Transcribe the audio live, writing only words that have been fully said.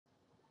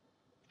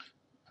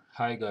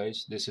Hi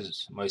guys, this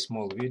is my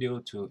small video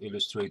to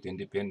illustrate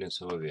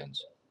independence of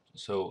events.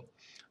 So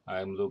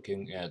I'm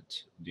looking at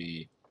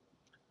the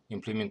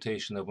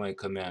implementation of my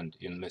command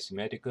in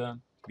Mathematica.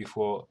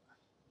 Before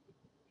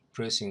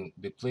pressing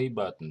the play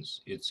buttons,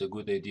 it's a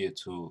good idea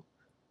to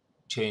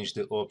change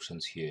the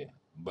options here.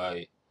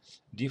 By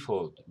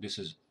default, this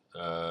is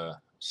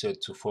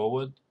set to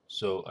forward,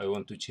 so I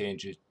want to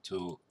change it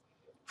to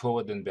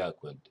forward and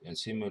backward, and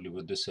similarly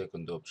with the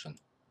second option,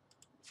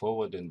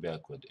 forward and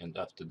backward. And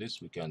after this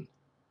we can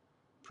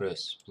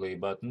press play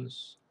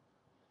buttons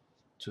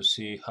to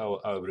see how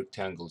our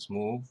rectangles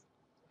move,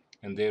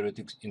 and their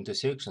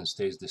intersection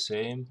stays the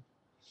same,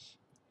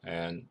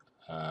 and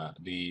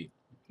the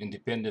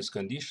independence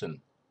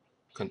condition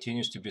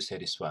continues to be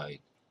satisfied.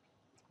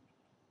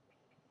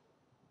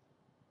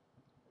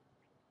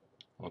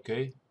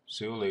 Okay,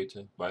 see you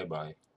later. Bye bye.